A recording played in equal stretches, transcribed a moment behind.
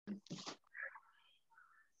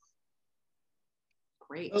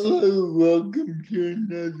Great. Hello, welcome to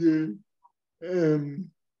another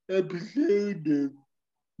episode of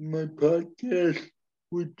my podcast,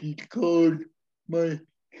 which is called My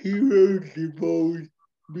Heroes Have Always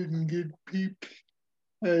Been Good Peeps.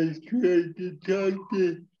 I try to talk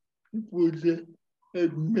to people that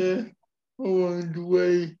have met along the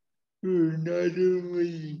way who are not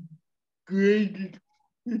only great at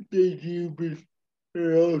what they do, but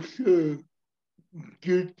are also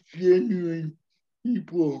just genuine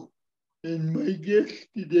people. And my guest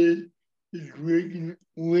today is Reagan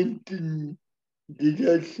Winton. Did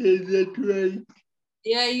I say that right?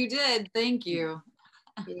 Yeah, you did. Thank you.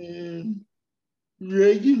 And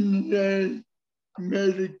Reagan and I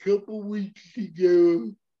met a couple weeks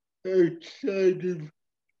ago outside of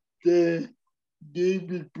the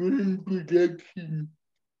David Byrne production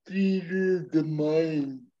Theater of the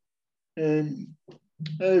Mind. And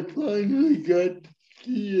I finally got to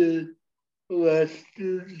see it last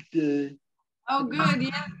Thursday. Oh, good.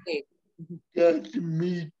 Yay. Got to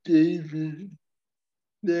meet David.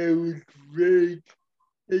 That was very,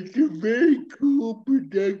 it's a very cool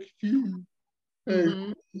production. I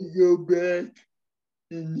Mm-hmm. to go back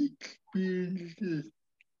and experience it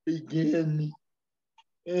again.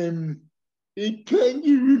 And it kind of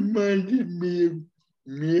reminded me of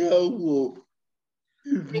Meow Wolf.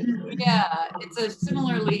 Yeah, it's a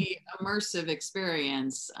similarly immersive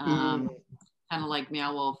experience, Yeah, kind of like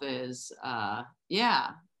Meow Wolf is. Yeah,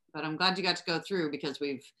 but I'm glad you got to go through because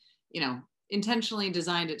we've, intentionally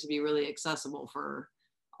designed it to be really accessible for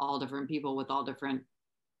all different people with all different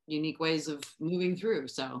unique ways of moving through.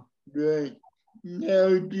 So right.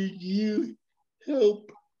 Now, did you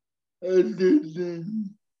help other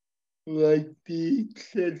than like the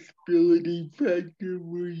accessibility factor?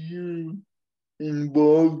 Were you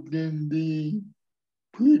involved in the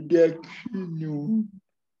production?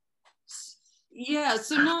 yeah,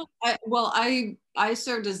 so no, I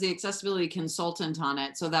served as the accessibility consultant on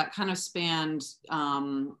it, so that kind of spanned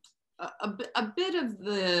a bit of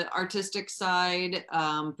the artistic side,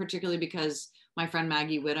 particularly because my friend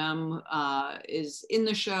Maggie Whittam is in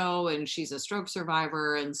the show and she's a stroke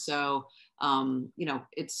survivor, and so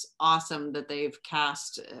it's awesome that they've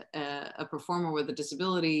cast a performer with a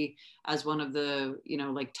disability as one of the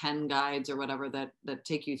like 10 guides or whatever that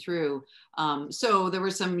take you through. So there were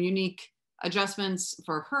some unique adjustments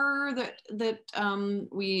for her that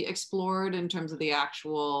we explored in terms of the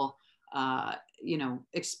actual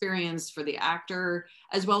experience for the actor,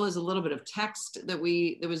 as well as a little bit of text that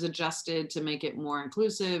was adjusted to make it more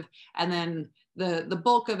inclusive. And then the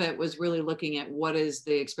bulk of it was really looking at what is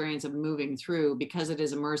the experience of moving through, because it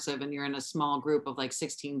is immersive and you're in a small group of like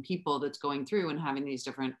 16 people that's going through and having these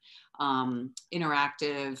different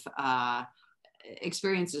interactive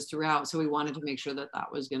experiences throughout. So we wanted to make sure that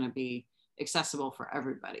that was going to be accessible for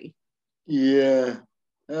everybody. Yeah,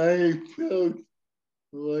 I felt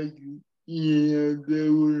like,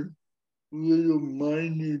 there were little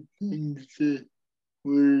minor things that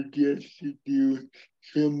were just to do with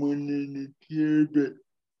someone in a chair, but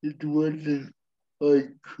it wasn't like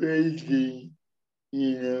crazy,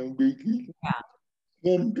 because Yeah.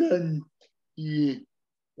 sometimes yeah,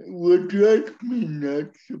 what drives me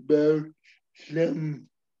nuts about some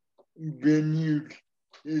venues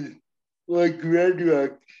is like Red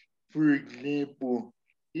Rocks, for example.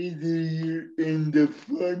 Either you're in the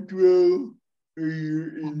front row or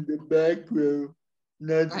you're in the back row,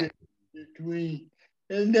 nothing Right. in between.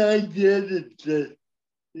 And I get it that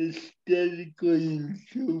aesthetically and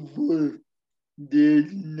so forth,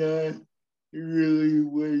 there's not really a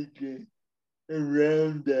way to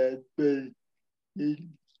around that, but it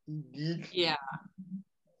just, Yeah.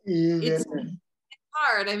 you It's know,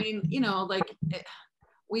 hard. I mean,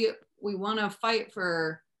 we we want to fight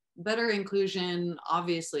for better inclusion,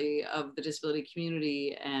 obviously, of the disability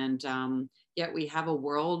community, and yet we have a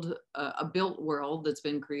world, a built world that's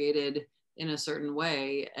been created in a certain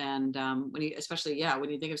way. And when you, especially, yeah, when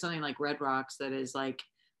you think of something like Red Rocks, that is like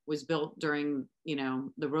was built during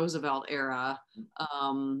the Roosevelt era,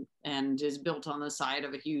 and is built on the side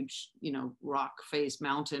of a huge rock face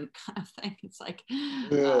mountain kind of thing. It's like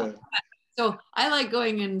yeah, so I like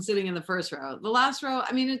going and sitting in the first row. The last row,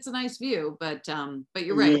 I mean, it's a nice view, but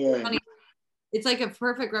you're right. It's yeah, funny. It's like a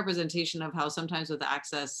perfect representation of how sometimes with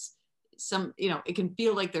access, it can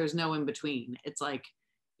feel like there's no in between. It's like,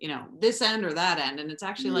 this end or that end. And it's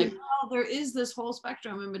actually yeah, like, oh, there is this whole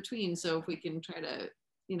spectrum in between. So if we can try to,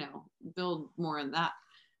 build more in that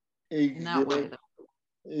way. exactly.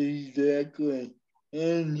 Exactly.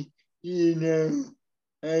 And,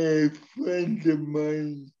 I have friends of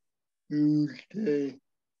mine who say,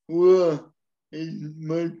 well, it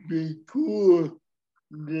must be cool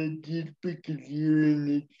that just because you're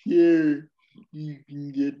in a chair, you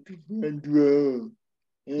can get the front row.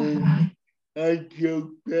 And I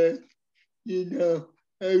joke back,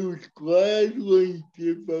 I was glad when you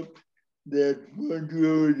give up that front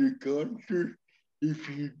row of the concert if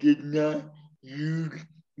you did not use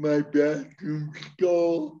my bathroom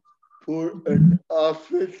stall for an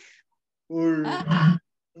office or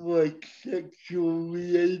like sexual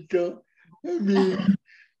liaison. I mean,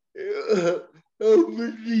 uh,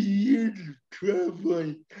 over the years of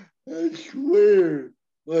traveling, I swear,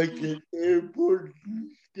 like in airports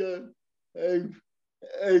and stuff, I've,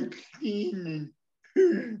 I've seen and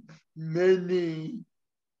heard many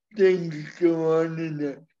things go on in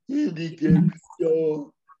a handicap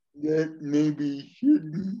stall that maybe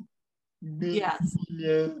shouldn't be, Yes.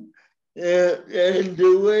 and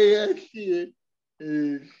the way I see it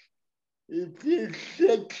is if there's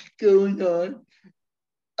sex going on,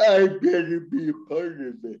 I better be a part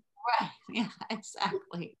of it. Right. Yeah,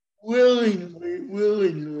 exactly.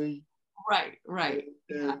 Willingly. Right.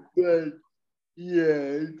 Yeah. But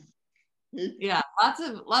yeah, Yeah,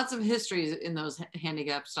 lots of histories in those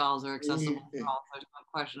handicap stalls or accessible stalls. There's no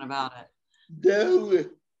question about it.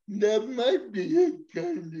 that might be a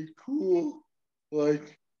kind of cool,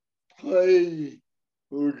 like play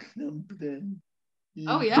or something.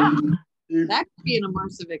 Oh yeah, If, that could be an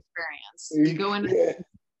immersive experience. You go into the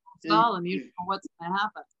stall and you don't know what's going to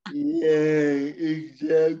happen. Yeah,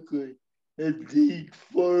 exactly. And these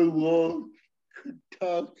four walls could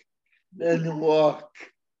talk and walk.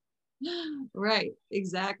 Right,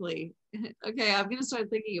 exactly. Okay, I'm gonna start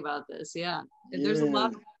thinking about this. Yeah, there's a Yeah, lot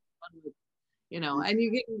of fun with, and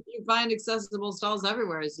you find accessible stalls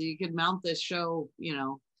everywhere, so you could mount this show,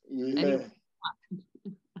 yeah, anywhere.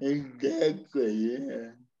 exactly.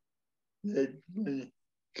 Yeah, that's funny.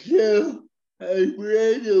 So I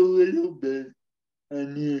read a little bit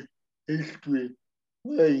on your history.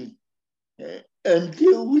 Like,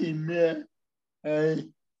 until we met, I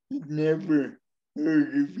had never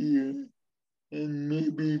heard of you, and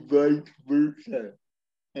maybe vice versa.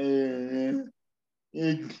 And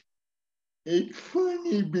it's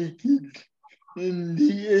funny because in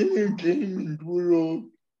the entertainment world,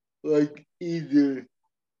 like either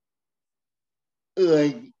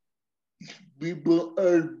like people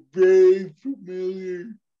are very familiar,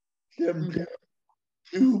 sometimes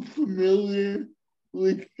too familiar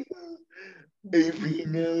with, if you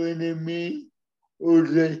know what I mean, or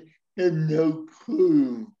they have no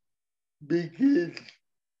clue. Because,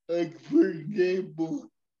 like for example,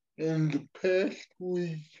 in the past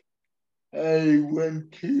week, I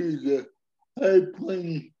went to the High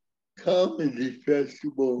Plains Comedy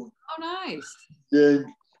Festival Oh, nice. that's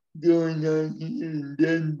going on here in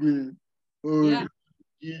Denver, Yeah. or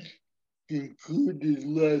just concluded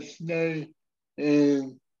last night.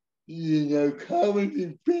 And,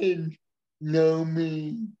 comedy fans know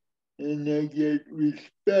me and I get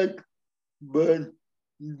respect, but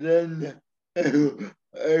then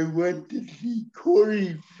I went to see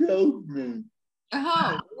Corey Feldman.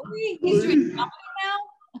 Oh, really? He's doing Corey, comedy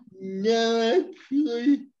now? no,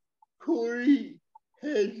 actually, Corey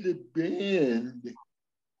has a band, and,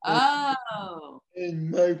 Oh, and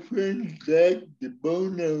my friend Zach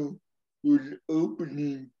DeBono was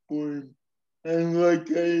opening for him. And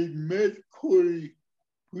like I had met Corey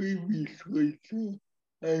previously, so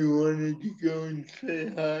I wanted to go and say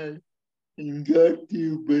hi and got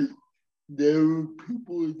to, but there were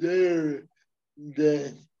people there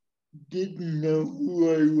that didn't know who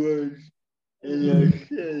I was. And I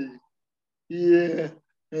said, yeah,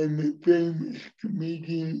 I'm a famous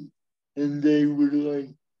comedian. And they were like,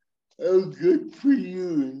 oh, good for you.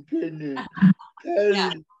 And kind of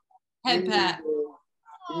yeah. patted Head me. pat.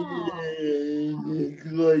 Yeah, Oh, and it's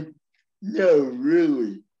like, no,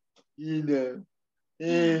 really,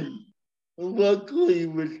 And luckily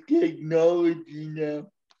with technology now,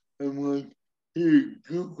 I'm like, here,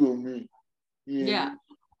 Google me. yeah.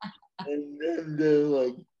 And, and then they're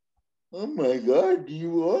like, oh my God,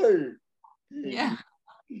 you are. Yeah.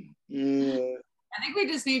 Yeah, I think we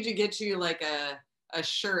just need to get you like a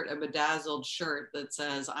shirt, a bedazzled shirt that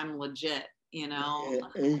says "I'm legit."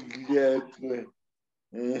 exactly.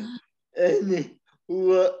 Uh, any,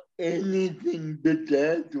 anything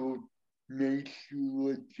bedazzled makes you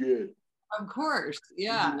legit. Of course,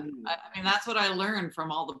 yeah. I mean, that's what I learned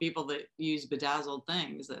from all the people that use bedazzled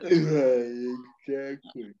things. Right,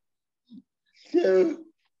 exactly. So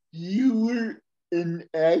you were an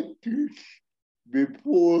actress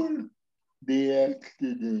before the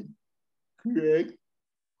accident, correct?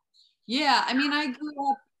 Yeah, I mean, I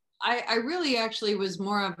grew up. I really actually was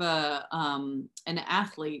more of an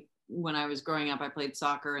athlete when I was growing up, I played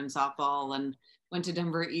soccer and softball and went to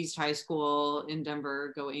Denver East High School in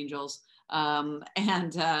Denver, go Angels.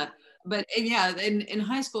 But yeah, in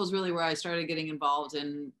high school is really where I started getting involved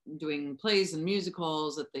in doing plays and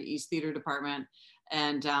musicals at the East Theater Department.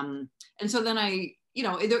 And so then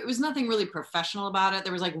it was nothing really professional about it.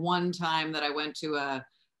 There was like one time that I went to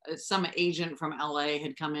some agent from LA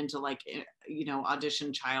had come in to like,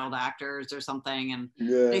 audition child actors or something. And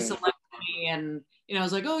they selected me, and, I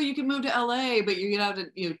was like, oh, you can move to LA, but you get out to,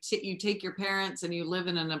 you take your parents and you live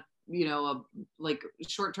in a like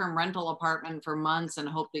short-term rental apartment for months and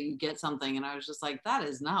hope that you get something. And I was just like,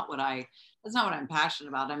 that's not what I'm passionate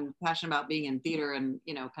about. I'm passionate about being in theater and,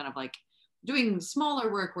 kind of like doing smaller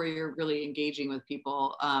work where you're really engaging with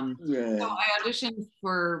people. So I auditioned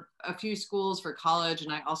for a few schools for college,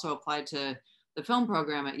 and I also applied to the film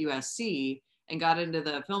program at USC and got into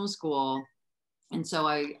the film school. And so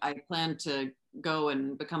I planned to go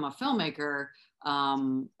and become a filmmaker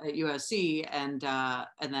at USC, and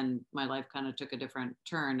then my life kind of took a different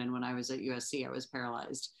turn. And when I was at USC, I was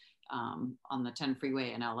paralyzed on the 10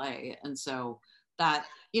 freeway in LA, and so that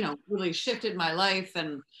really shifted my life.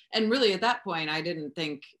 And really at that point, I didn't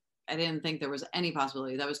think there was any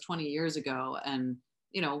possibility. That was 20 years ago, and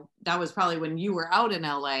that was probably when you were out in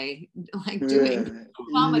LA, like doing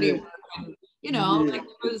comedy work. And, like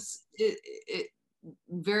it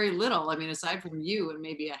very little. I mean, aside from you and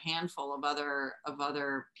maybe a handful of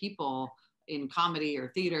other people in comedy or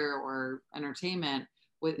theater or entertainment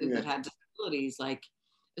that had disabilities. Like,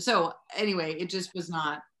 so anyway, it was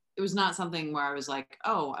not something where I was like,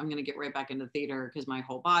 oh, I'm going to get right back into theater, because my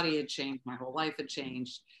whole body had changed, my whole life had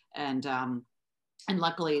changed. And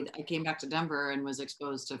luckily I came back to Denver and was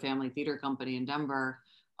exposed to Family Theater Company in Denver,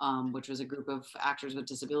 which was a group of actors with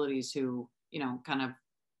disabilities who, kind of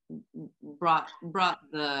brought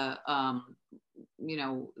the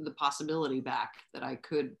the possibility back that I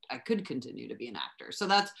could continue to be an actor. So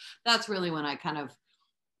that's really when I kind of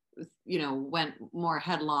went more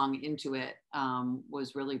headlong into it,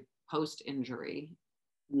 was really post injury.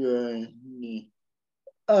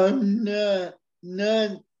 I'm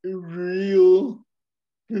not real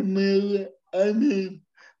familiar. I mean,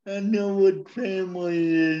 I know what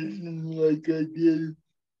family is, and like I did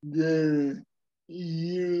the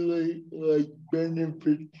yearly like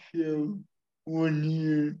benefit show 1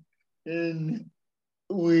 year, and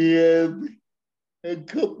we have a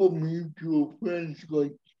couple mutual friends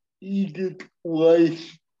like Edith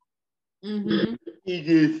Weiss.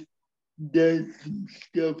 Edith does some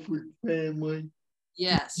stuff with family.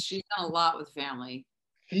 Yes, she's done a lot with family.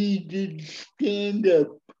 She did stand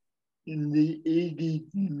up in the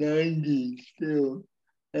 80s and 90s, so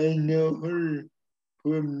I know her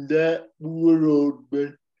from that world,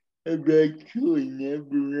 but I've actually never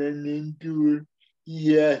run into her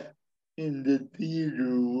yet in the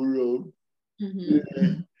theater world.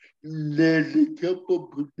 There's a couple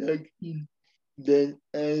productions that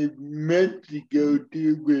I meant to go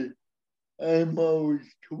to, but I'm always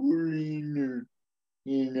touring or,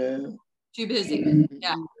 too busy.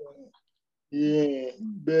 Yeah. Yeah,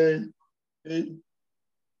 but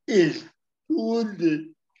it's cool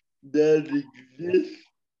that exists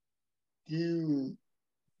to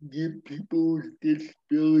give people with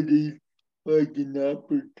disabilities like an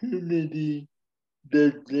opportunity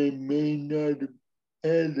that they may not have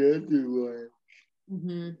had otherwise.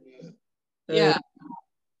 Yeah.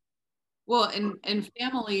 Well, and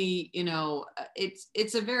family,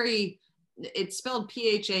 it's a very, it's spelled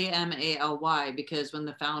PHAMALY, because when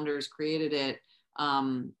the founders created it,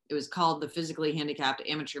 it was called the Physically Handicapped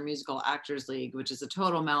Amateur Musical Actors League, which is a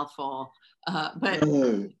total mouthful. But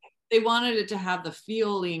they wanted it to have the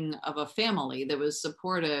feeling of a family that was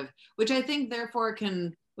supportive, which I think therefore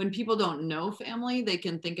when people don't know family, they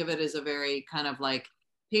can think of it as a very kind of like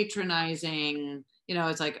patronizing,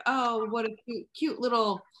 it's like, oh, what a cute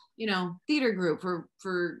little, theater group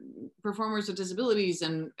for performers with disabilities.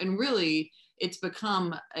 And really it's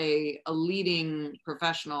become a leading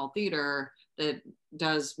professional theater that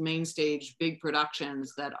does main stage big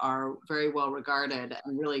productions that are very well regarded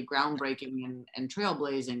and really groundbreaking and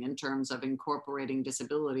trailblazing in terms of incorporating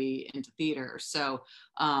disability into theater. So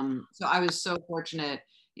I was so fortunate,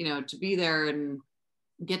 to be there and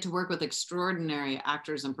get to work with extraordinary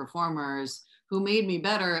actors and performers who made me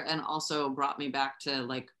better and also brought me back to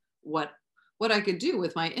like what I could do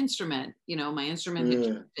with my instrument. My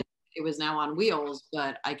instrument, it was now on wheels,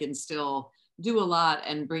 but I can still do a lot,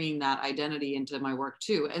 and bringing that identity into my work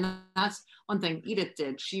too. And that's one thing Edith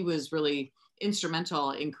did. She was really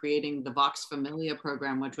instrumental in creating the Vox Familia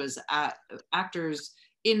program, which was actors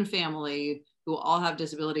in family who all have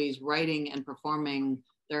disabilities writing and performing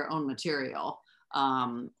their own material.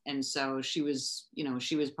 And so she was, you know,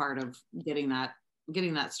 she was part of getting that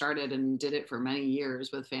started, and did it for many years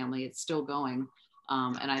with Family. It's still going.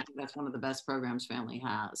 And I think that's one of the best programs Family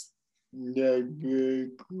has. That's very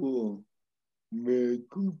cool. Very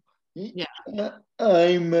cool. Yeah.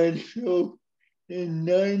 I myself, in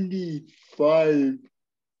 95,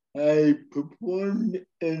 I performed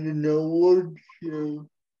at an award show,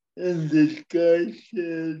 and this guy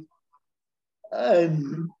said,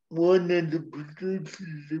 I'm one of the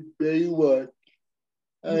producers of Baywatch.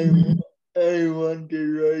 I want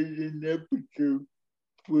to write an episode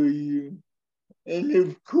for you. And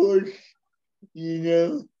of course, you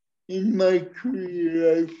know, in my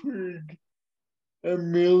career, I've heard a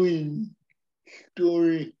million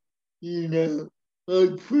stories, you know,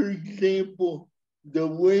 like for example, the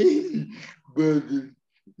Wayne brothers.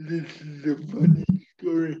 This is a funny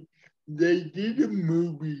story. They did a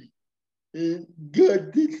movie. It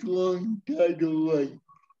got this long title like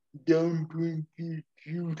 "Don't Drink Your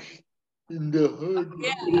Juice in the Hood."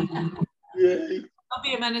 Yeah. Right? Don't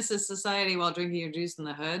be a menace to society while drinking your juice in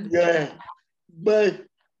the hood. Yeah. But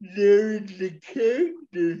there is a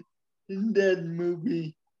character in that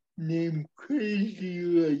movie named Crazy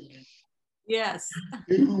Legs, Yes.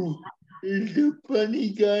 who is a funny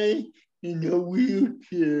guy in a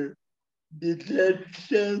wheelchair. Does that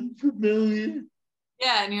sound familiar?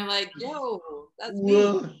 Yeah, and you're like, yo, that's me.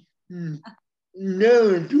 Well, no,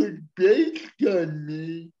 it was based on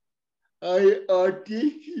me. I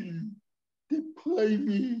auditioned to play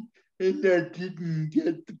me, and I didn't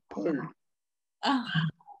get the part. Oh,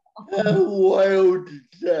 How wild is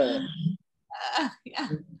that? yeah.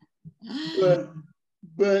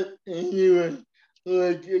 But anyway,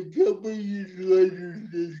 like a couple years later,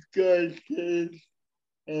 this guy says,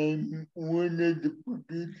 I'm one of the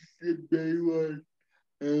producers of Baywatch.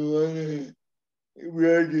 I want to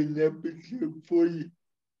write an episode for you.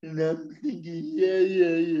 And I'm thinking, yeah.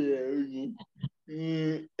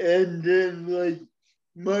 And then, like,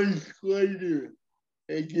 months later,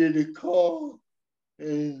 I get a call,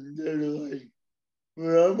 and they're like,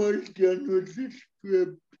 we're almost done with the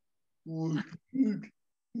script. We'll shoot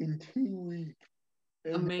in 2 weeks.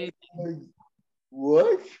 And Amazing. I'm like,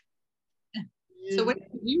 what? So wait,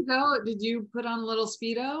 did you go? Did you put on a little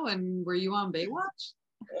Speedo, and were you on Baywatch?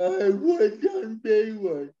 I was on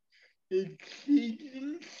Baywatch. It's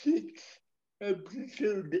season 6,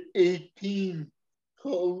 episode 18,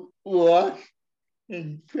 called Lost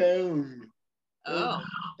and Found. Oh.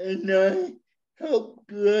 And I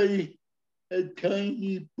helped write a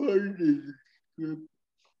tiny part of the script.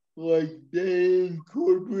 Like they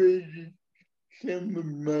incorporated some of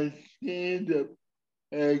my stand-up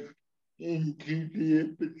act into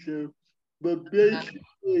the episode. But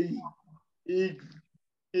basically, it's,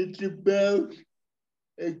 it's about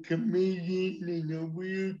a comedian in a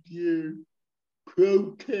wheelchair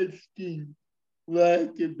protesting lack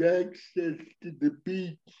of access to the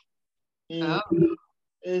beach. And, Oh.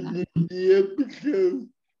 and in the episode,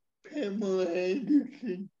 Pamela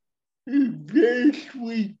Anderson is very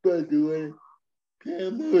sweet, by the way.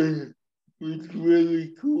 Pamela was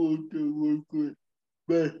really cool to work with,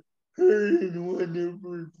 but her and one of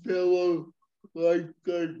her fellow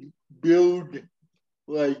lifeguards build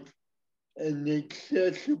like an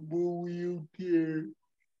accessible wheelchair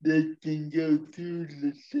that can go through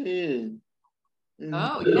the sand. And,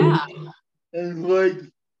 Oh yeah. and like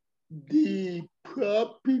the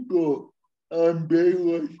prop people on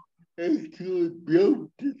Baywatch actually built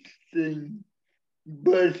this thing.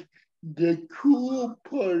 But the cool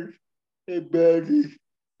part about it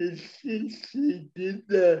is since they did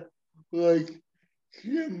that, like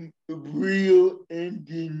some real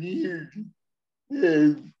engineers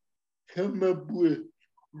have come up with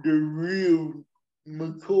the real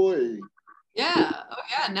McCoy. Yeah. Oh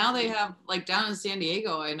yeah. Now they have, like, down in San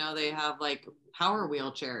Diego, I know they have like power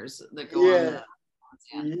wheelchairs that go on the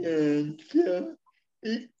sand. Yeah, and so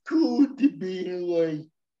it's cool to be like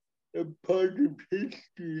a part of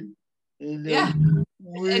history. And Yeah. And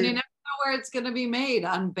you with never know where it's going to be made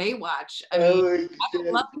on Baywatch. I mean, our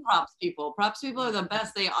I love props people. Props people are the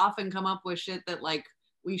best. They often come up with shit that, like,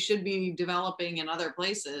 we should be developing in other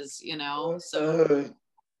places, you know? So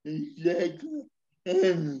exactly.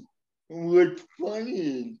 And what's funny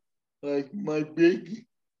is, like, my big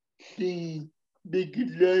scene,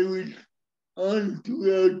 because I was on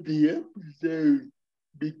throughout the episode,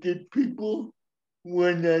 because people,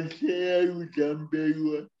 when I say I was on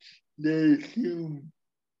Baywatch, they assume,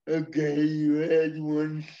 okay, you had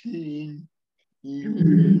one scene, you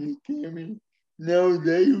really came in. No,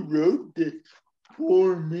 they wrote this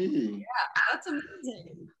for me. that's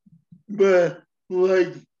amazing. But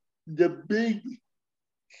like the big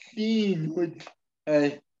scene which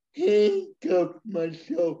I handcuffed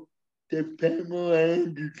myself to Pamela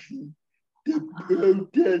Anderson to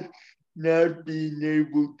protest not being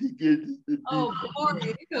able to get to the Oh,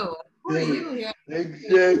 beach. poor you. Yeah.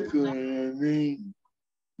 Exactly. I mean,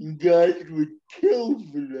 you guys would kill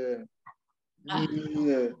for that.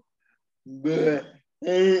 Yeah. But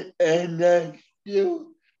and I still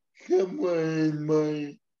somewhere in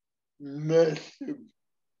my massive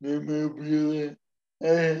memorabilia, I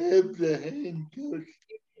have the handcuffs.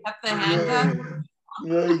 Have the handcuff.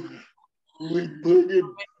 Like we put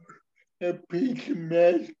a piece of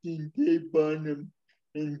masking tape on them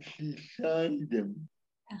and she signed them.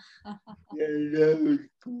 Yeah, that was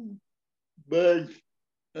cool. But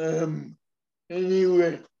um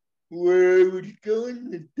anyway, where I was going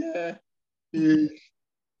with that is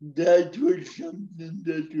that was something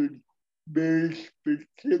that was very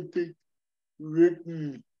specific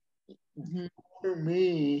written Mhm. for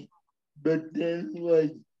me. But then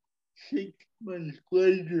like 6 months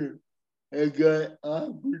later I got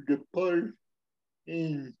offered a part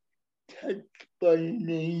in Touched by an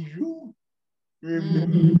Angel.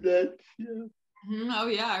 Remember that show? Oh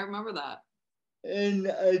yeah, I remember that. And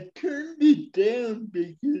I turned it down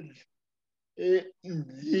because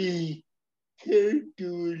the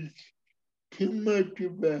character was too much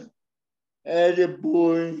of a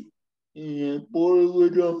attaboy and a poor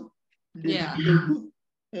little Yeah. disabled.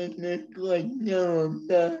 And it's like, no, I'm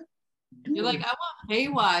not You're like, doing I want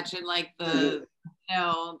Baywatch and like it.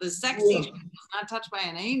 the sexy Well, shit was not touched by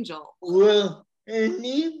an angel. well, and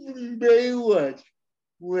even Baywatch,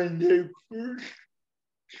 when they first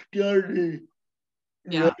started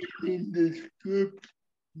Yeah. writing the script,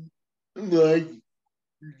 like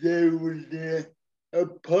there was a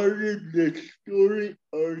part of the story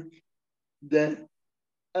arc that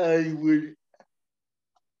I would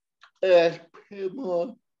ask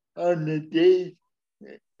Pamela on a date,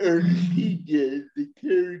 or she did, the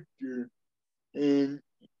character, and,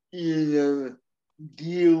 you know,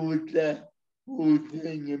 deal with that whole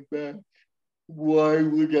thing about why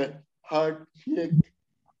would a hot chick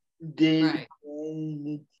date Right. in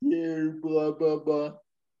a chair, blah, blah, blah.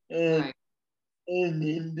 And, Right. and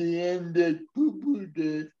in the end, they poo-pooed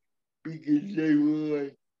it because they were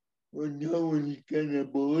like, well, no one's gonna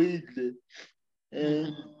believe it.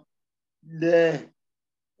 And that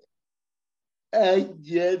I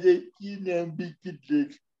get it, you know, because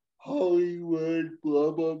it's Hollywood,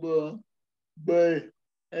 blah, blah, blah. But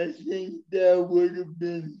I think that would have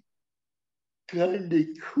been kind of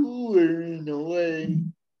cooler in a way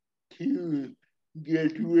to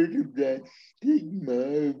get rid of that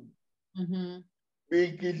stigma Mm-hmm.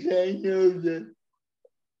 because I know that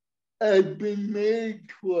I've been married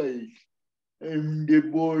twice. I'm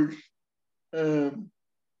divorced, um,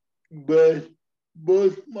 but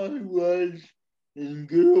both my wives and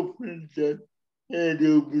girlfriends I've had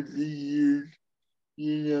over the years,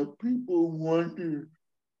 you know, people wonder,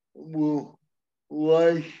 well,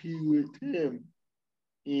 why she with him,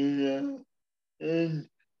 you know, and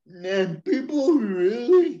and people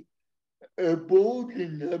really are bold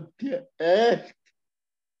enough to ask,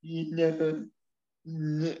 you know.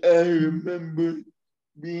 I remember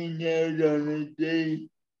being out on a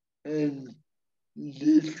date and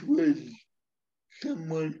this was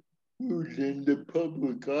someone who's in the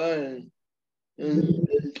public eye and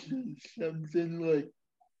they said something like,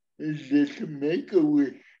 is this a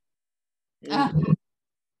make-a-wish? Ah,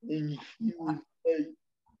 And she was like,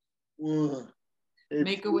 well, it's,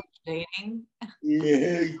 make a wish dating.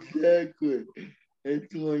 yeah, exactly.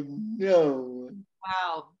 It's like, no.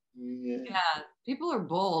 Wow. Yeah. Yeah, people are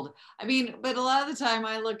bold. I mean, but a lot of the time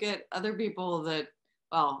I look at other people that,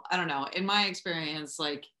 well, I don't know. In my experience,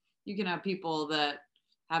 like you can have people that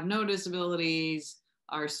have no disabilities,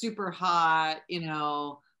 are super hot,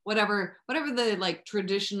 whatever the like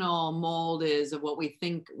traditional mold is of what we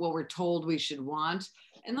think, what we're told we should want.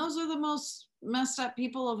 And those are the most messed up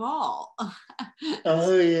people of all.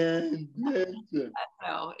 Oh, yeah, exactly.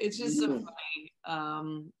 So it's just so Yeah.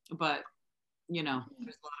 funny. But there's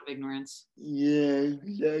a lot of ignorance. Yeah,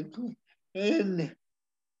 exactly. And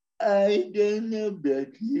I don't know about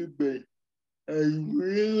you, but I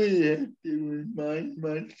really have to remind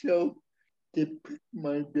myself to pick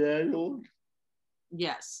my battles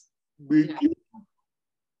Yes. Yeah. because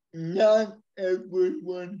not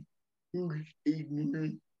everyone who's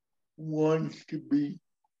ignorant wants to be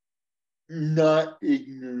not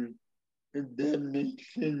ignorant, if that makes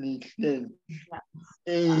any sense.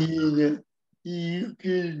 And you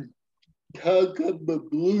can talk up a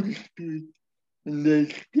blue streak and they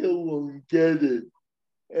still won't get it.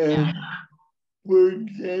 Yeah. And for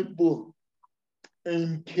example,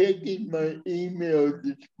 I'm checking my email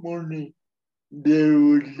this morning. There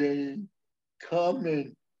was a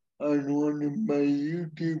comment on one of my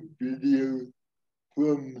YouTube videos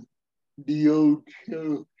from the old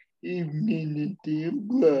show Evening at the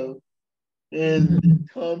Improv. And the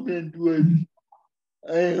comment was,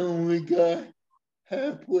 I only got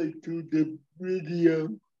halfway through the video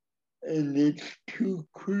and it's too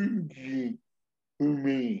cringy for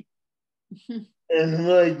me. And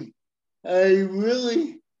like, I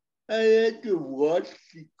had to watch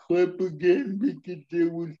the clip again because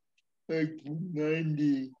it was like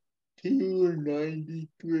 92 or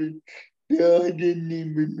 93. So I didn't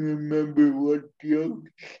even remember what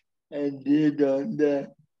jokes I did on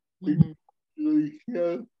that particular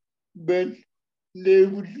show. But there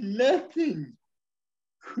was nothing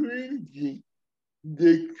cringy.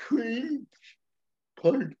 The cringe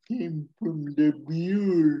part came from the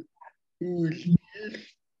viewer who was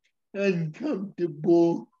just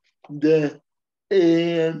uncomfortable that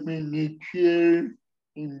A, I'm in the chair,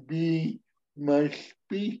 and B, my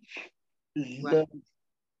speech is not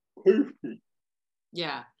perfect.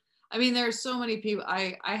 Yeah. I mean, there's so many people.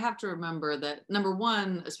 I have to remember that, number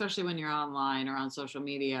one, especially when you're online or on social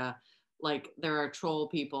media, like there are troll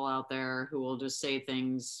people out there who will just say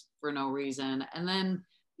things for no reason. And then,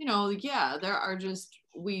 yeah, there are just,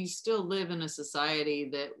 we still live in a society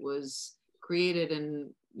that was created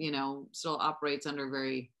and, still operates under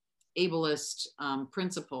very ableist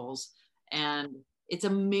principles. And it's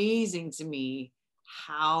amazing to me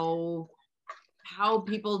how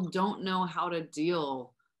people don't know how to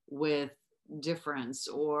deal with difference,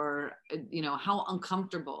 or how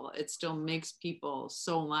uncomfortable it still makes people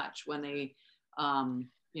so much when they a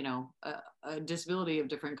disability of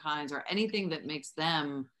different kinds, or anything that makes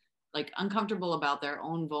them like uncomfortable about their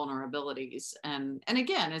own vulnerabilities. And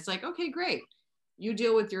again, it's like, okay, great, you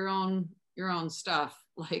deal with your own stuff.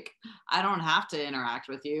 Like, I don't have to interact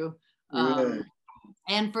with you. Yeah.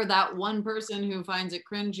 And for that one person who finds it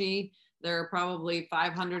cringy, there are probably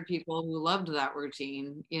 500 people who loved that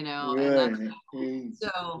routine, and that's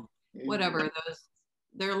so whatever.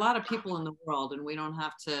 There are a lot of people in the world, and we don't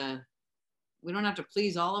have to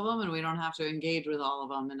please all of them, and we don't have to engage with all of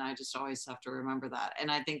them. And I just always have to remember that.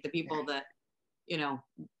 And I think the people that, I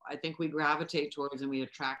think we gravitate towards, and we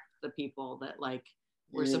attract the people that like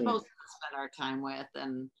we're supposed to spend our time with.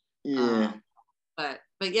 And but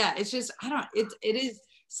yeah, it's just, it is,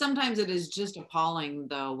 sometimes it is just appalling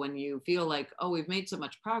though, when you feel like, oh, we've made so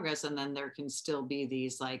much progress, and then there can still be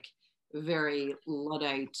these like very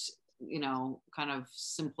Luddite, kind of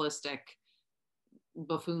simplistic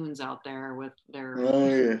buffoons out there with their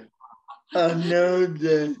I know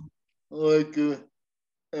that like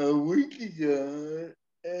a week ago,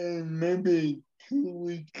 and maybe 2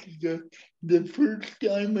 weeks ago, the first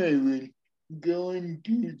time I was going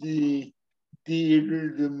to the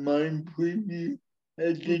theater, the Mind Preview,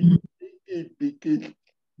 I didn't take it because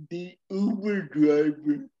the Uber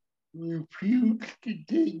driver refused to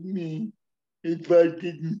take me if I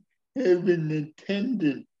didn't have an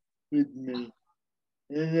attendant with me.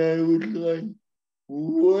 And I was like,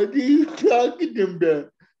 what are you talking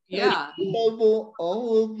about? Yeah. I travel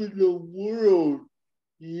all over the world.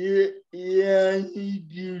 Yeah, I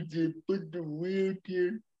need you to put the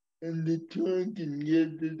wheelchair in the trunk and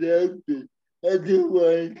get it out there.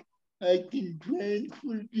 Otherwise, I can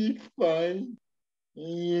transfer just fine.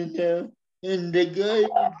 And the guy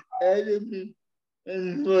was adamant,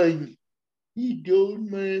 and like, he told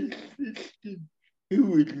my assistant who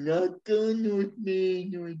was not going with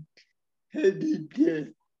me and was headed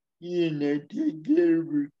to, take care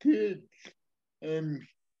of her kids. And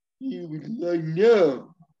he was like,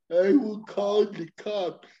 no, I will call the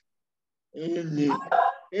cops. And he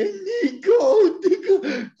called the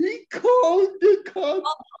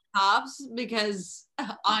cops. Cops because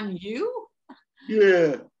on you?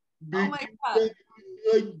 Yeah. Oh my God.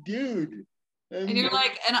 Like, dude. And you're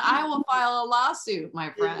like, and I will file a lawsuit,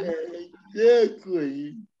 my friend. Yeah,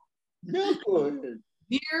 exactly. No, go ahead.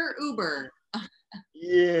 Dear Uber.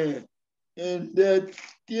 Yeah. And that's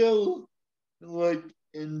still like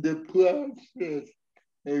in the process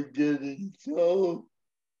of getting solved,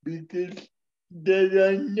 because that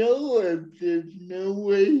I know of, there's no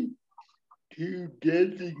way to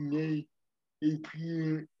designate if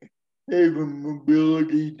you have a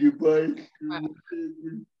mobility device or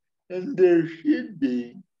whatever, and there should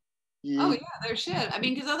be. Oh yeah, there should. I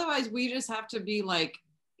mean, because otherwise we just have to be like,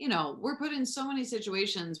 we're put in so many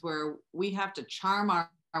situations where we have to charm our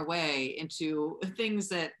way into things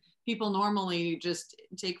that people normally just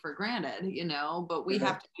take for granted, but we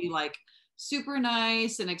have to be like super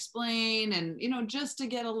nice and explain, and just to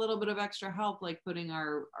get a little bit of extra help, like putting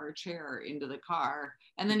our chair into the car.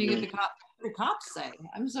 And then you get the cops say.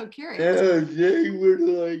 I'm so curious. Yeah, they were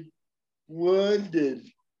like wanted,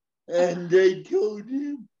 and they told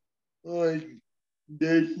him like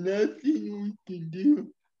there's nothing we can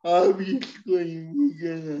do. Obviously, we're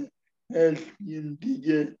gonna ask him to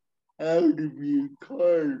get out of your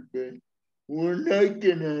car, but we're not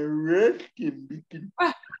gonna arrest him because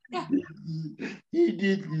Yeah. he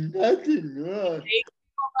did nothing wrong.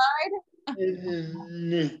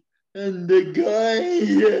 And the guy,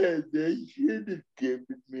 yeah, they should have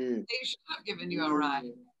given me. They should have given you a ride.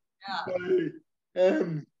 Yeah.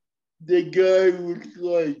 But, the guy was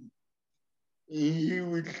like, he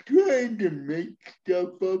was trying to make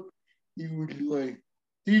stuff up. He was like,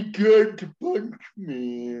 he tried to punch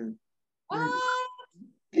me. What?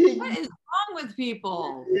 What is wrong with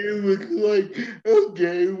people? It was like,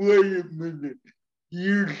 okay, wait a minute.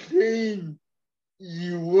 You're saying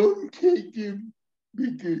you won't take him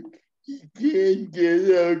because he can't get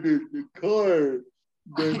out of the car.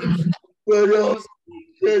 But also,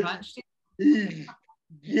 he's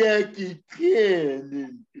Jackie Chan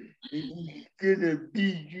and he's gonna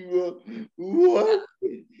beat you up. What?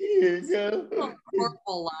 You know?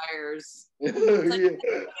 Horrible liars. It's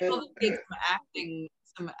like take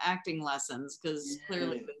some acting lessons, because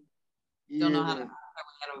clearly they don't know how to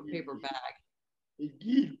out of a paper bag.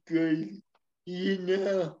 Because,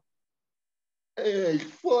 as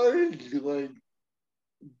far as like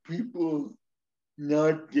people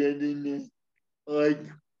not getting it, like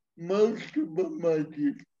most of them I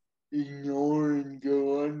just ignore and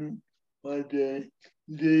go on my day.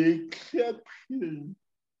 The exception,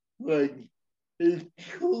 like if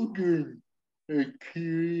children are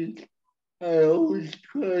curious, I always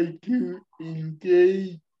try to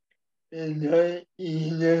engage, and I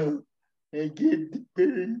get the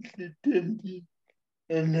parents' attention,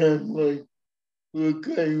 and I'm like, look,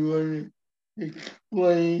 I want to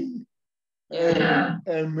explain.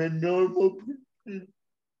 I'm a normal person.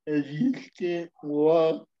 I just can't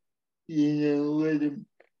walk, let him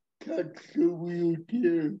touch the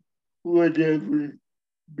wheelchair, whatever,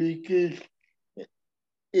 because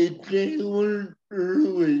if they learn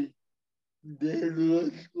early, they're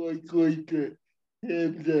less likely to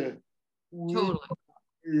have the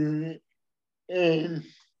Totally. And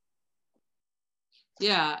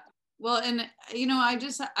yeah. Well, and I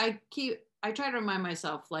try to remind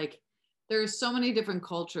myself, like, there's so many different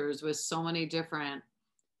cultures with so many different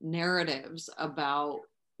narratives about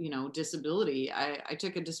disability. I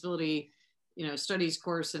took a disability studies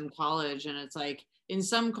course in college, and it's like in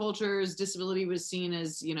some cultures disability was seen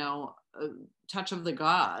as a touch of the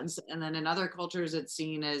gods, and then in other cultures it's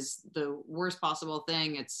seen as the worst possible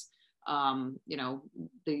thing. It's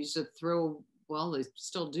they used to throw, well, they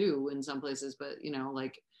still do in some places, but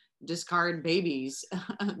like discard babies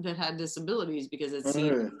that had disabilities because it's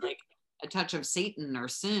seen like a touch of Satan or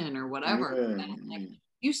sin or whatever. Like,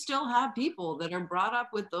 you still have people that are brought up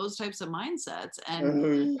with those types of mindsets.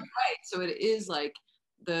 And right, so it is like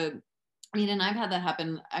and I've had that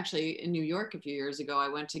happen actually in New York a few years ago. I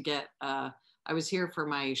went to get I was here for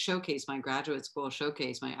my showcase, my graduate school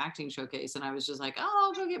showcase, my acting showcase, and I was just like, oh,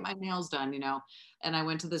 I'll go get my nails done, and I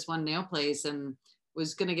went to this one nail place and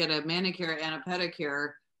was going to get a manicure and a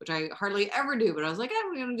pedicure, which I hardly ever do, but I was like,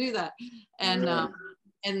 I'm going to do that.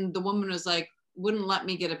 And the woman was like, wouldn't let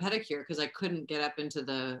me get a pedicure because I couldn't get up into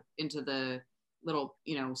the little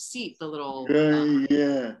seat, the little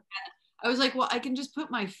I was like, well, I can just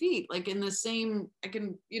put my feet like in the same, I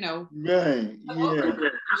can She's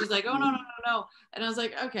like, oh no. And I was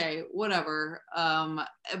like, okay, whatever.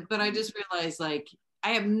 But I just realized, like, I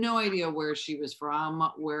have no idea where she was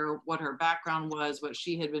from, what her background was, what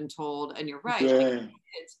she had been told. And you're right, like,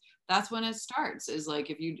 that's when it starts, is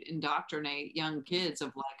like if you indoctrinate young kids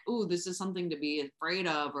of like, oh, this is something to be afraid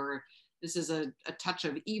of, or this is a touch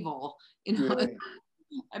of evil, I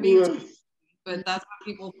mean, but that's what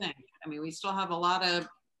people think. I mean, we still have a lot of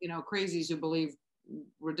crazies who believe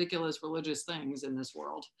ridiculous religious things in this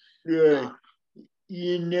world. I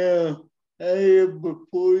have a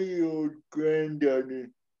 4-year-old granddaughter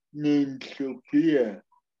named Sophia,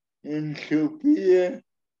 and Sophia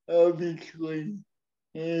obviously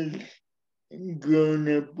has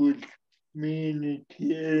grown up with me in a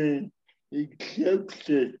chair, accepts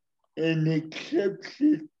it, and accepts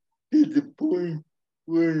it to the point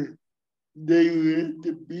where they were at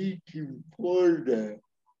the beach in Florida,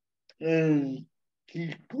 and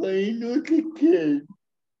she's playing with a kid,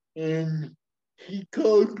 and he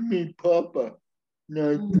calls me Papa,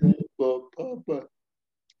 not Grandpa, Papa,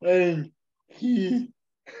 and he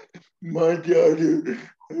my daughter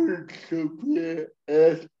heard Sophia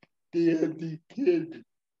ask the other kid,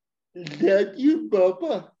 "Is that you,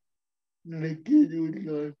 Papa?" And the kid was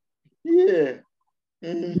like, "Yeah."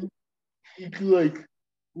 And she's like,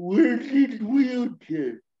 "Where's his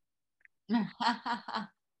wheelchair?"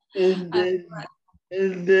 And then,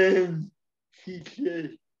 and then she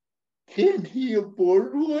said, "Can't he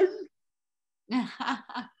afford one?"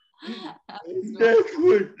 And that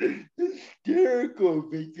was hysterical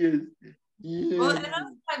because, Well, yeah, and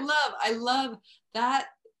that's what I love that.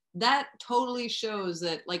 That totally shows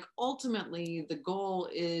that, like, ultimately the goal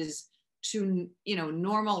is to, you know,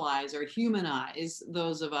 normalize or humanize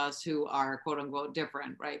those of us who are quote unquote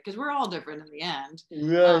different, right? Because we're all different in the end.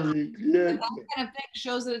 right, And that exactly. kind of thing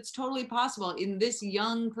shows that it's totally possible in this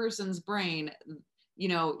young person's brain. You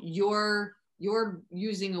know, your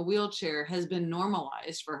using a wheelchair has been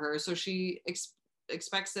normalized for her, so she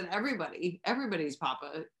expects that everybody's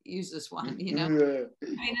papa uses one. You know, Yeah,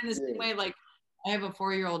 I mean, in the same yeah, way, like I have a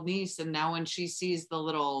 4-year-old niece, and now when she sees the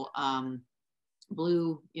little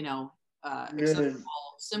blue, you know, yeah, accessible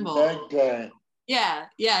symbol, that guy. yeah,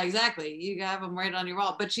 yeah, exactly. You have them right on your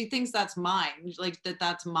wall, but she thinks that's mine, like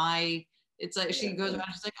that's my. It's like she goes Yeah,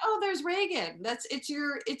 around, she's like, "Oh, there's Reagan. It's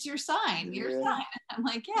your sign, your yeah, sign." I'm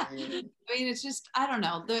like, "Yeah." yeah, I mean, it's just I don't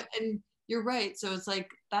know. And you're right. So it's like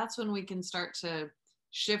that's when we can start to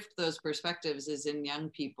shift those perspectives, is in young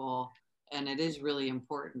people, and it is really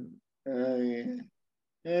important. yeah.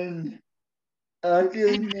 And other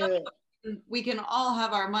than that, We can all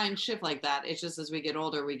have our minds shift like that. It's just as we get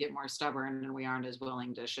older, we get more stubborn and we aren't as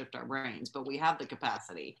willing to shift our brains, but we have the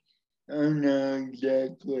capacity. I know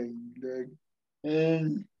exactly. Like,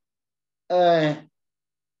 and uh,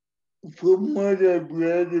 from what I've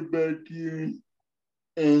read about you,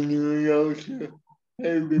 and we also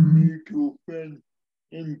have a mutual friend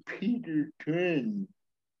in Peter Trent.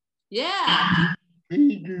 Yeah.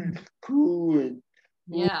 Peter's cool, and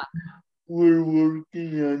Yeah. we're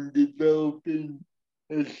working on developing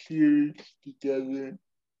a series together,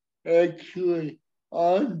 actually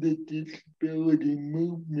on the disability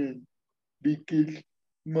movement, because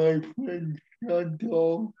my friend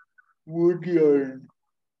Chantal Woodyard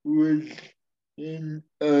was in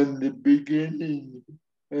on the beginning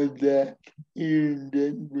of that here in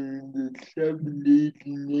Denver in the 70s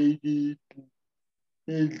and 80s.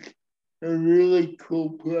 It's a really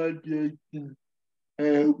cool project, and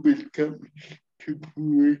I hope it comes to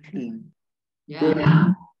fruition. But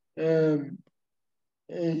Yeah.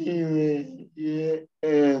 anyway,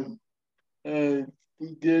 yeah, I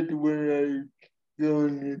forget where I was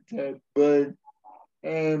going with that, but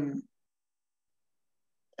um,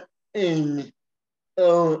 and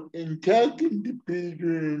in talking to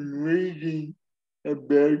Peter and reading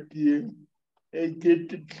about you, I get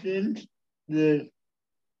the sense that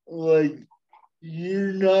like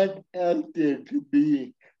you're not out there to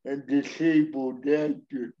be a disabled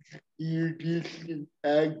actor. You're just an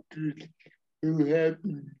actress who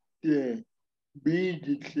happens to be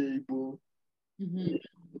disabled. Mhm.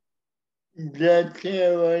 That's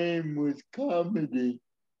how I am with comedy.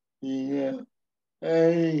 You know,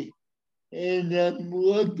 I'm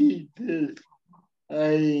lucky that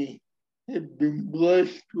I have been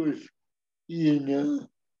blessed with, you know,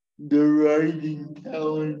 the writing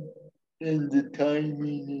talent and the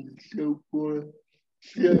timing and so forth.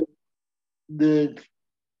 So that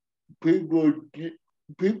people get,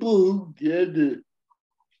 people who get it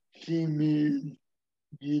see me as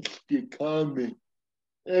just a comic.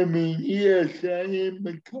 I mean, yes, I am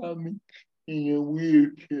a comic in a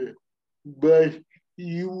wheelchair, but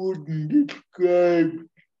you wouldn't describe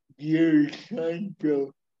Jerry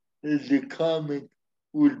Seinfeld as a comic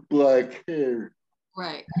with black hair.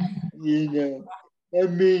 Right. You know, I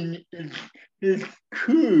mean, it's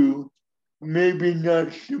true. Maybe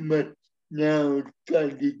not so much now. It's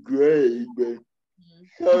kind of gray, but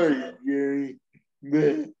sorry, Jerry.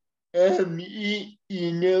 But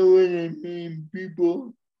you know what I mean?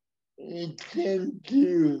 People tend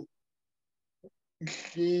to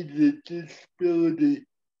see the disability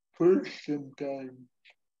first sometimes.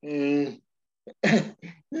 And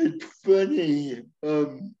it's funny.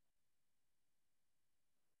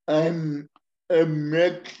 I'm a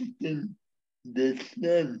Mexican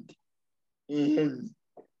descent, and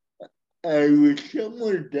I was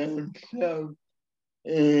somewhere down south,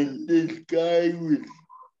 and this guy was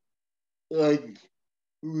like,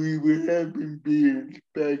 we were having beers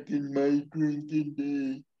back in my drinking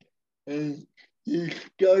days, and he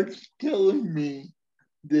starts telling me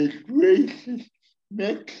this racist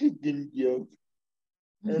Mexican joke,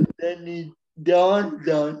 and then he dawns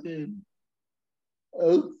on him,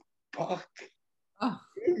 oh fuck, Oh.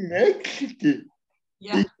 Mexican.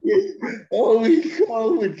 Yeah. All he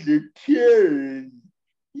saw was the chair, and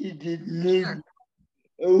he didn't Sure.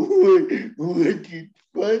 which is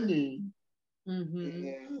funny. Mm-hmm.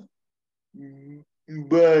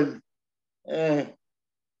 But uh,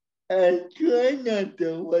 I try not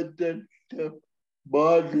to let that stuff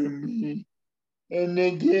bother me. And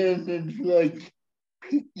again, it's like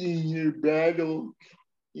picking your battle.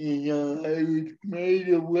 I was made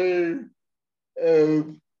aware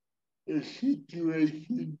of a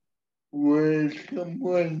situation where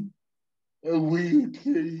someone, a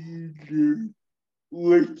wheelchair user,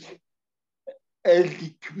 which as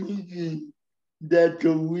a comedian, that's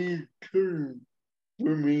a weird term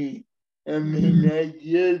for me. I mean, I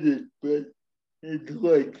get it, but it's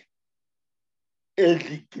like, as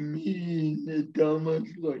a comedian, it's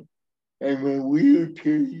almost like I'm a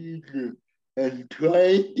wheelchair user and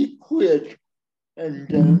trying to quit and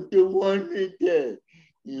down to one a day,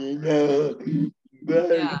 you know.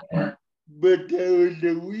 Yeah. But there was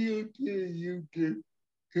a wheelchair user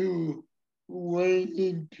who went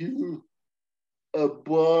into a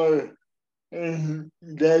bar, and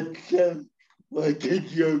that sounds like a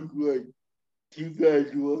joke, like you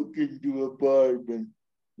guys walk into a bar, but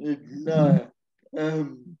it's not.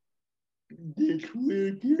 This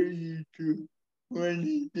wheelchair user went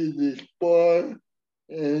into this bar,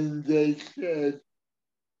 and they said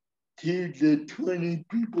to the 20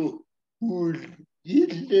 people who were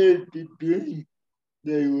in there to drink,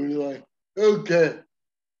 they were like, okay,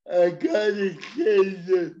 I gotta say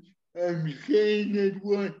that I'm saying it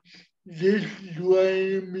once. This is why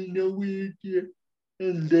I'm in a wheelchair.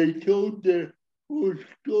 And they told their whole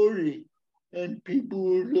story. And people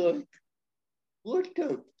were like, what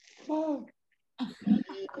the fuck?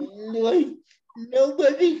 Like,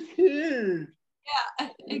 nobody cares. Yeah.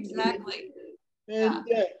 Exactly. Yeah.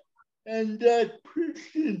 And that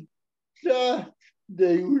person thought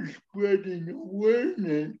they were spreading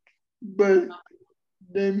awareness, but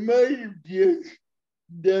they might have just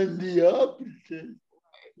done the opposite,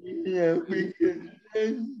 because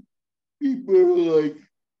then people are like,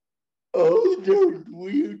 oh, those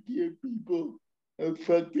wheelchair people are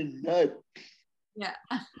fucking nuts. Yeah.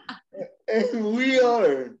 And we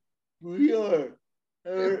are, or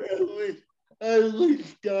at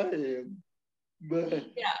least I am. But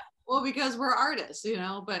Yeah. Well, because we're artists,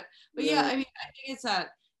 but yeah, I mean, I think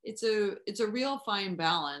it's a real fine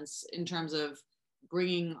balance in terms of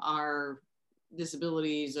bringing our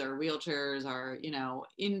disabilities or wheelchairs or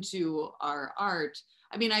into our art.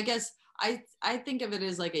 I mean, I guess I think of it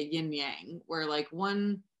as like a yin yang, where like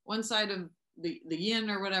one side of the yin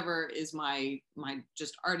or whatever is my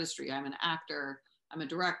just artistry. I'm an actor, I'm a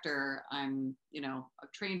director, I'm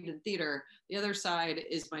trained in theater. The other side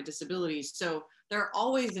is my disability. So they're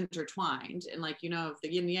always intertwined, and like the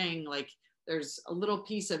yin yang, like there's a little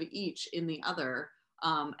piece of each in the other.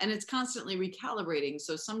 And it's constantly recalibrating.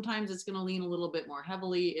 So sometimes it's going to lean a little bit more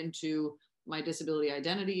heavily into my disability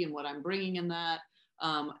identity and what I'm bringing in that.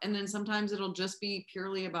 And then sometimes it'll just be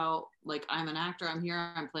purely about like, I'm an actor, I'm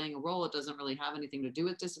here, I'm playing a role. It doesn't really have anything to do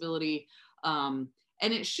with disability. And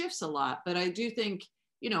it shifts a lot. But I do think,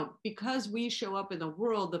 because we show up in the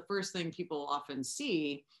world, the first thing people often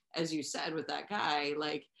see, as you said with that guy,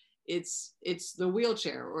 like it's the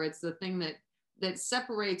wheelchair, or it's the thing that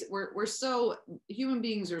separates. We're so, human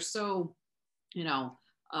beings are so,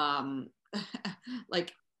 um,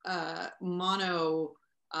 like mono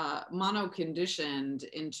conditioned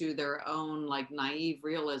into their own like naive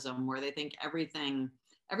realism, where they think everything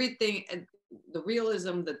the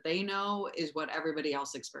realism that they know is what everybody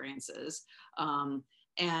else experiences.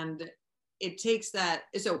 And it takes that,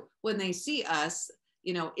 so when they see us,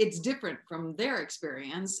 it's different from their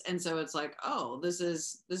experience, and so it's like, oh, this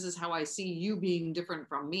is how I see you being different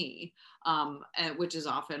from me, and which is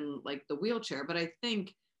often like the wheelchair. But I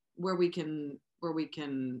think where we can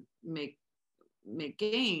make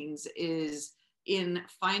gains is in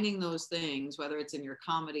finding those things, whether it's in your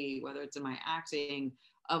comedy, whether it's in my acting,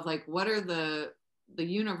 of like, what are the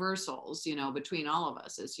universals, between all of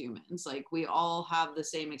us as humans. Like, we all have the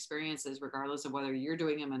same experiences, regardless of whether you're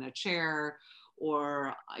doing them in a chair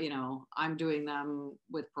or, I'm doing them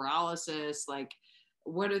with paralysis. Like,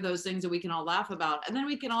 what are those things that we can all laugh about? And then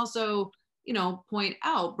we can also, point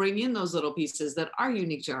out, bring in those little pieces that are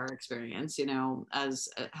unique to our experience, as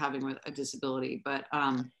having a disability. But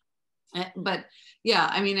yeah,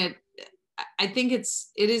 I mean, I think it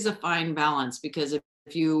is a fine balance, because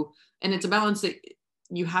if you, and it's a balance that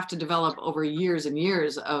you have to develop over years and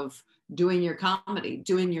years of doing your comedy,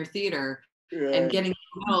 doing your theater, and getting to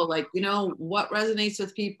know, like, you know, what resonates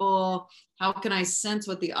with people, how can I sense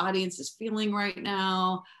what the audience is feeling right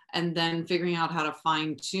now, and then figuring out how to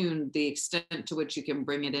fine tune the extent to which you can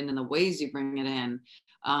bring it in and the ways you bring it in,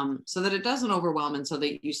 so that it doesn't overwhelm and so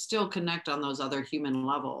that you still connect on those other human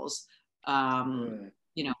levels,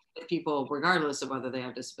 you know, with people regardless of whether they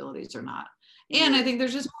have disabilities or not. And I think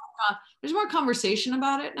there's more conversation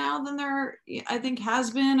about it now than there, I think,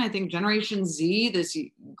 has been. I think Generation Z, this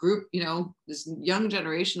group, you know, this young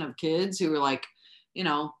generation of kids who are like, you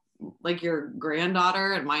know, like your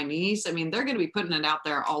granddaughter and my niece, I mean, they're going to be putting it out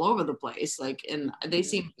there all over the place. Like, and they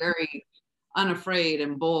seem very unafraid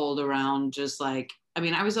and bold around just like, I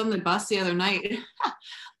mean, I was on the bus the other night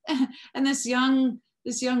and this young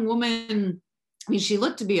woman, I mean, she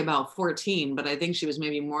looked to be about 14, but I think she was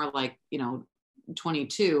maybe more like, you know,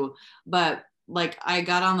 22. But like, I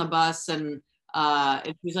got on the bus and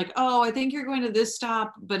she's like, oh, I think you're going to this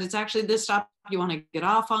stop, but it's actually this stop you want to get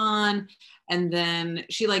off on. And then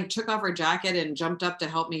she like took off her jacket and jumped up to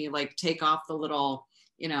help me like take off the little,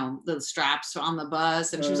 you know, the straps on the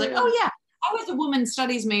bus. And she was like, oh yeah, I was a women's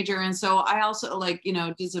studies major. And so I also like, you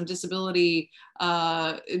know, did some disability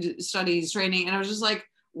studies training. And I was just like,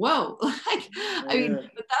 whoa, like, I mean,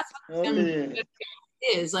 but that's what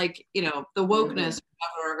is like, you know, the wokeness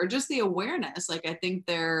or just the awareness. Like, I think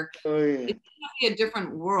it's gonna be a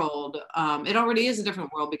different world. It already is a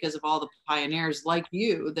different world because of all the pioneers like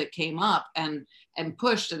you that came up and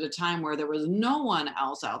pushed at a time where there was no one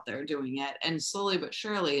else out there doing it. And slowly but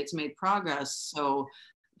surely it's made progress, so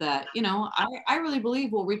that, you know, I really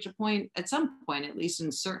believe we'll reach a point at some point, at least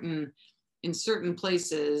in certain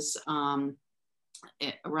places around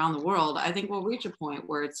the world. I think we'll reach a point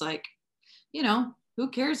where it's like, you know, who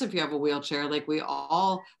cares if you have a wheelchair? Like, we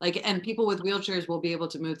all like, and people with wheelchairs will be able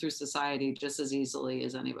to move through society just as easily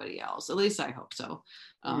as anybody else. At least I hope so.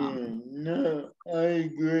 No, I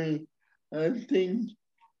agree. I think,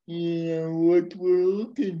 you know, what we're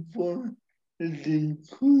looking for is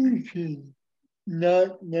inclusion,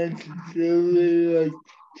 not necessarily like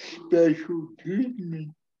special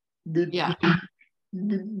treatment, but just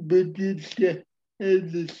to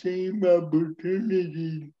have the same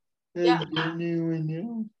opportunities as anyone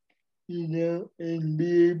else, you know, and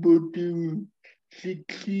be able to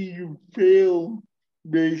succeed or fail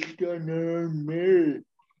based on our own merit.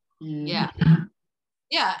 Yeah.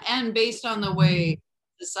 And based on the way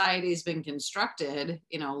society's been constructed,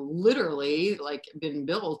 you know, literally like been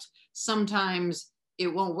built, sometimes it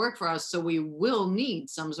won't work for us. So we will need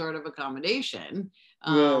some sort of accommodation.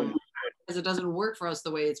 Because it doesn't work for us the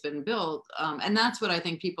way it's been built. And that's what I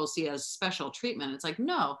think people see as special treatment. It's like,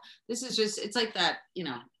 no, this is just, it's like that, you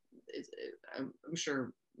know, I'm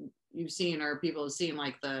sure you've seen, or people have seen,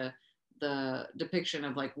 like the depiction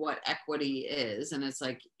of like what equity is. And it's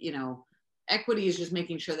like, you know, equity is just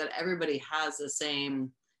making sure that everybody has the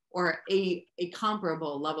same or a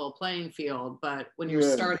comparable level playing field. But when you're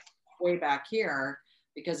starting way back here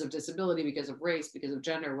because of disability, because of race, because of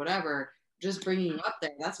gender, whatever, just bringing you up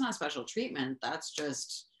there, that's not special treatment. That's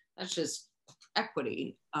just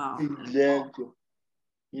equity. Exactly.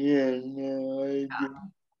 Yeah, no, I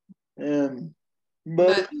agree.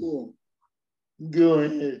 But go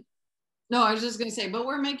ahead. No, I was just going to say, but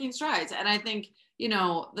we're making strides. And I think, you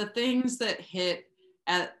know, the things that hit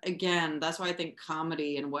at, again, that's why I think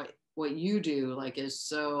comedy and what you do like is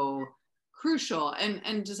so crucial.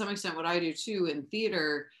 And to some extent what I do too in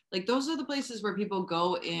theater, like those are the places where people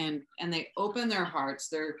go in and they open their hearts.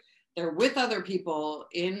 They're with other people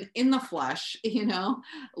in the flesh, you know,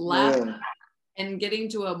 laughing and getting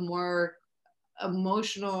to a more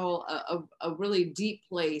emotional, a really deep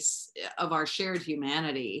place of our shared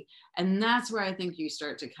humanity. And that's where I think you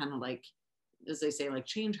start to kind of like, as they say, like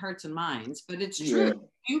change hearts and minds. But it's true.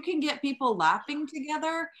 You can get people laughing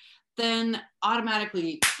together, then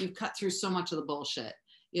automatically you've cut through so much of the bullshit,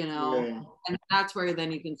 you know. And that's where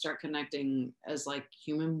then you can start connecting as like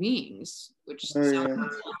human beings, which sounds silly,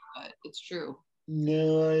 but it's true.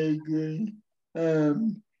 No, I agree.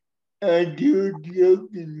 I do joke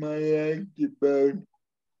in my act about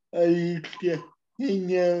I used to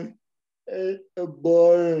hang out at a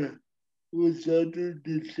bar with other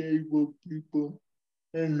disabled people,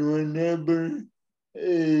 and whenever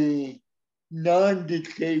a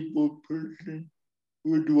non-disabled person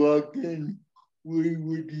would walk in, we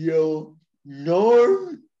would yell,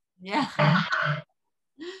 "Norm!" Yeah.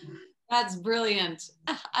 That's brilliant.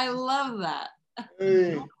 I love that.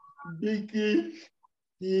 Because,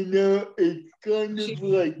 you know, it's kind of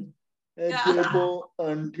like a double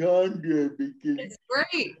entendre because it's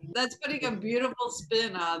great. That's putting a beautiful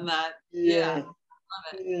spin on that. Yeah. Love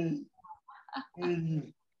it.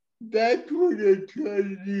 that's what I try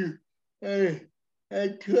to do. I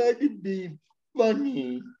try to be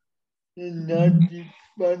funny and not just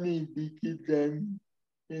funny because I'm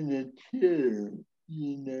in a chair,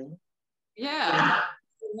 you know. Yeah,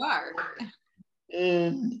 you are.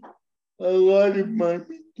 And a lot of my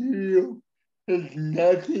material has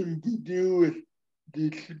nothing to do with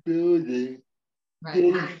disability.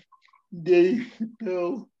 Right. Dave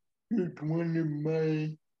Chappelle is one of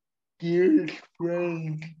my dearest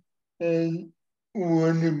friends and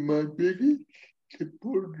one of my biggest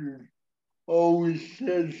supporters. Always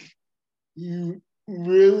says, you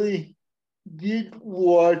really did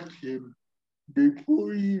watch him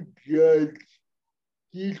before you judge.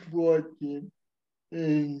 Just watch him,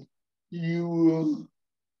 and you will,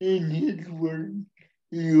 in his words,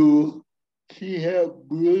 you will see how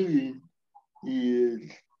brilliant he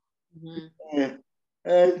is. Mm-hmm.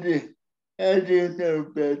 And I don't know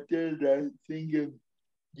about that. I think I'm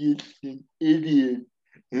just an idiot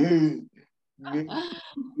who makes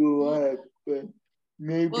people laugh, but Well, it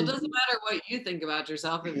maybe, doesn't matter what you think about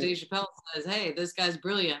yourself. If Dave Chappelle says, "Hey, this guy's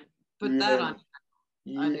brilliant," put that right,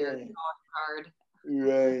 on your yeah, card.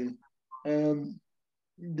 right.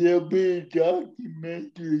 There'll be a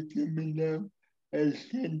documentary coming out. I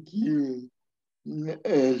sent you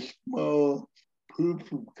a small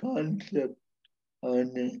proof of concept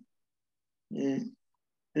on it.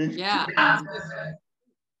 It's, Yeah.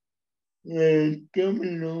 it's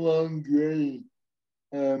coming along great.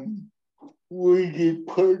 We did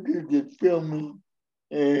part of the filming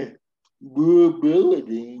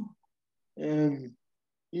viewability.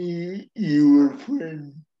 You were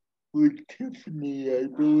friends with Tiffany, I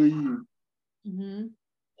believe. Mm-hmm.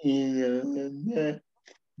 And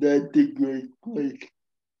that's a great place.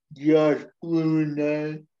 Josh Blue and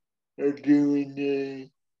I are doing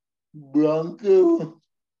a Bronco,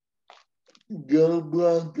 Go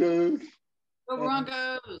Broncos, Go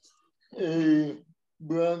Broncos. a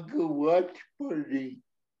Bronco watch party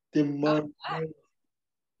tomorrow Okay. night,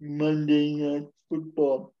 Monday Night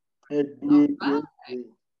Football at All Blue right. River.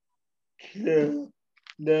 So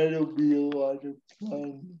that'll be a lot of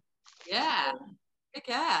fun. Yeah. Kick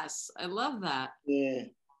ass. I love that. Yeah.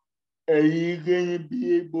 Are you going to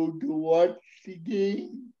be able to watch the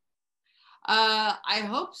game? I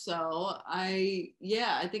hope so. I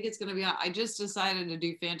think it's gonna be. I just decided to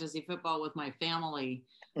do fantasy football with my family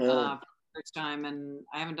Uh, for the first time, and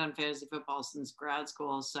I haven't done fantasy football since grad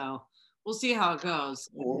school. So we'll see how it goes.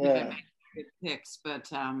 I don't think I wow. make good picks,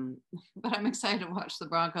 but I'm excited to watch the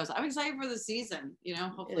Broncos. I'm excited for the season.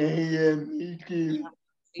 Hopefully we Yeah, me too. have a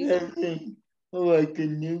season. Having like a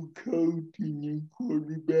new coach, a new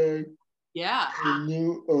quarterback, Yeah. a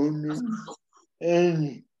new owner.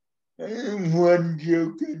 And, and one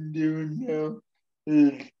joke I'm doing now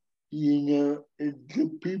is, it's the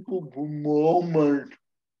people from Walmart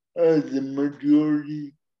are the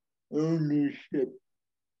majority ownership,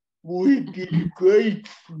 which is great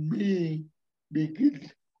for me because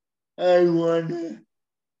I wanna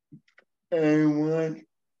I want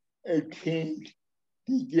a chance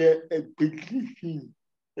to get a position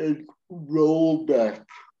as rollback.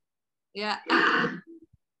 Yeah. I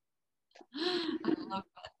love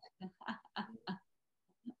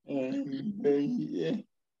And yeah,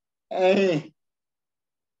 I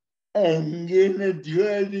I'm gonna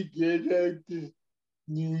try to get out to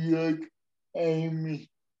New York. I'm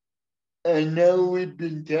I know we've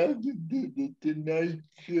been talking to the Tonight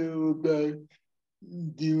Show about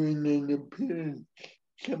doing an appearance Yeah.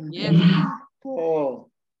 sometime in the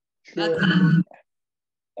fall. So That's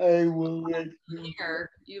I will let you here.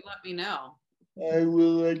 You let me know. I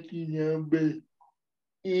will let you know, but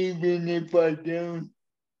even if I don't,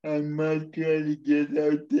 I might try to get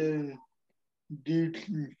out there, do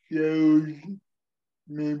some shows,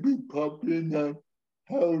 maybe pop in on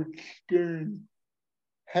Howard Stern.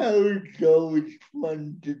 Howard's always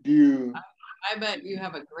fun to do. I bet you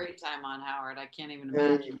have a great time on Howard. I can't even And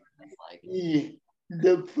imagine what it's like.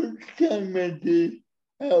 the first time I did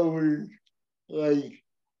Howard, like,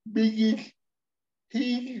 because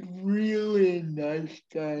he's really a nice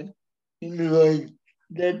guy, and like,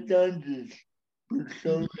 that's not his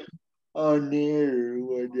persona on air or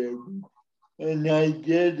whatever. And I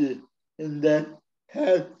get it. And that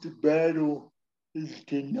half the battle is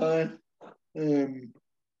to not,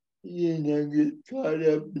 get caught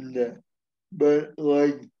up in that. But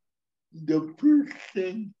like the first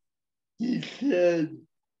thing he said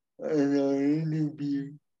in our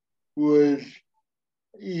interview was,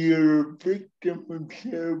 "You're a victim of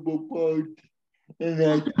cerebral palsy."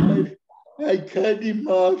 And I cut him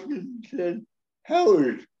off and said,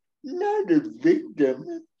 "Howard, not a victim.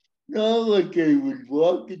 not like I was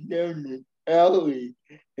walking down the alley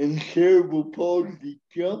and cerebral palsy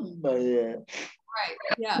jumped my ass. Right.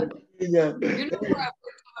 Yeah. Yeah. You're no more of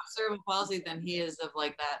cerebral palsy than he is of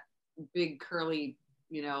like that big curly,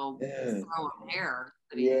 Yeah. throw of hair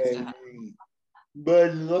that he used to have.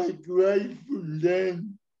 But like right from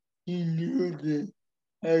then, he knew that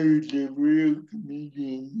I was a real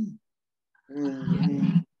comedian.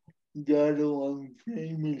 And he got along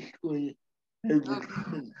famously ever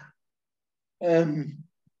since.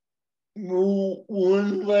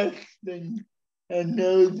 One last thing, I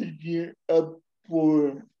know that you're up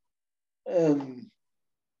for a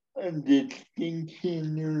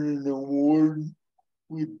distinction or an award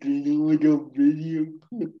with the little video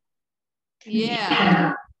clip.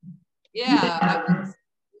 Yeah. Yeah. I was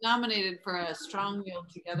nominated for a Strong Willed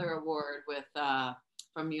Together award with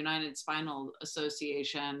from United Spinal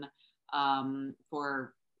Association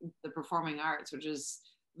for the performing arts, which is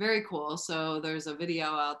very cool. So there's a video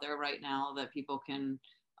out there right now that people can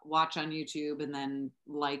watch on YouTube and then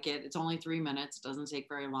like it. It's only 3 minutes. It doesn't take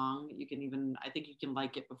very long. You can even, I think you can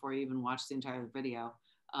like it before you even watch the entire video.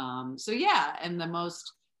 So yeah, and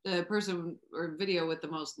the person or video with the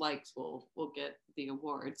most likes will get the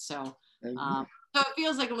award. So so it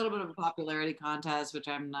feels like a little bit of a popularity contest, which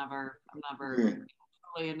I'm never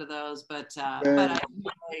totally into those, but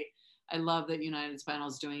I love that United Spinal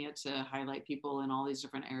is doing it to highlight people in all these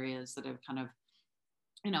different areas that have kind of,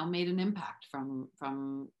 made an impact from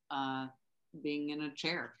being in a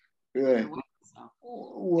chair. Right. So,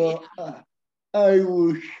 well, I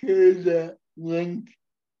will share that link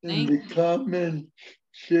in the comments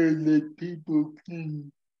so that people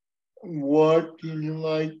can watch and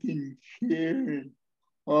like and share and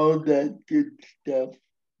all that good stuff.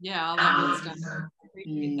 Yeah, all that good stuff. I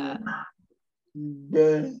appreciate that.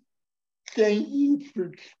 But thank you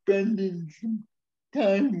for spending some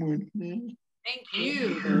time with me. Thank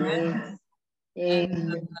you.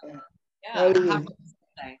 And yeah, happy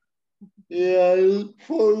birthday. Yeah, I look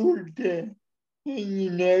forward to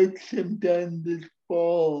hanging out sometime this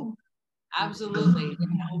fall. Absolutely.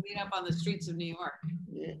 Yeah, we'll meet up on the streets of New York.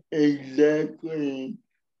 Exactly.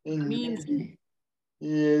 And the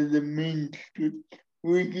Main Street.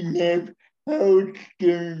 We can have Howard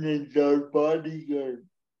Stern as our bodyguard.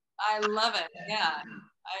 I love it. Yeah.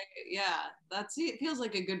 It feels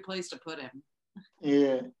like a good place to put him.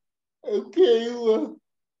 Yeah. Okay, well,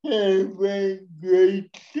 have a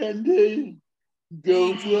great Sunday.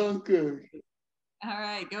 Go Broncos. All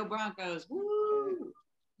right, go Broncos. Woo!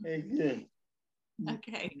 Okay.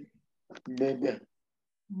 Okay. Bye-bye.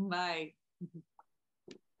 Bye.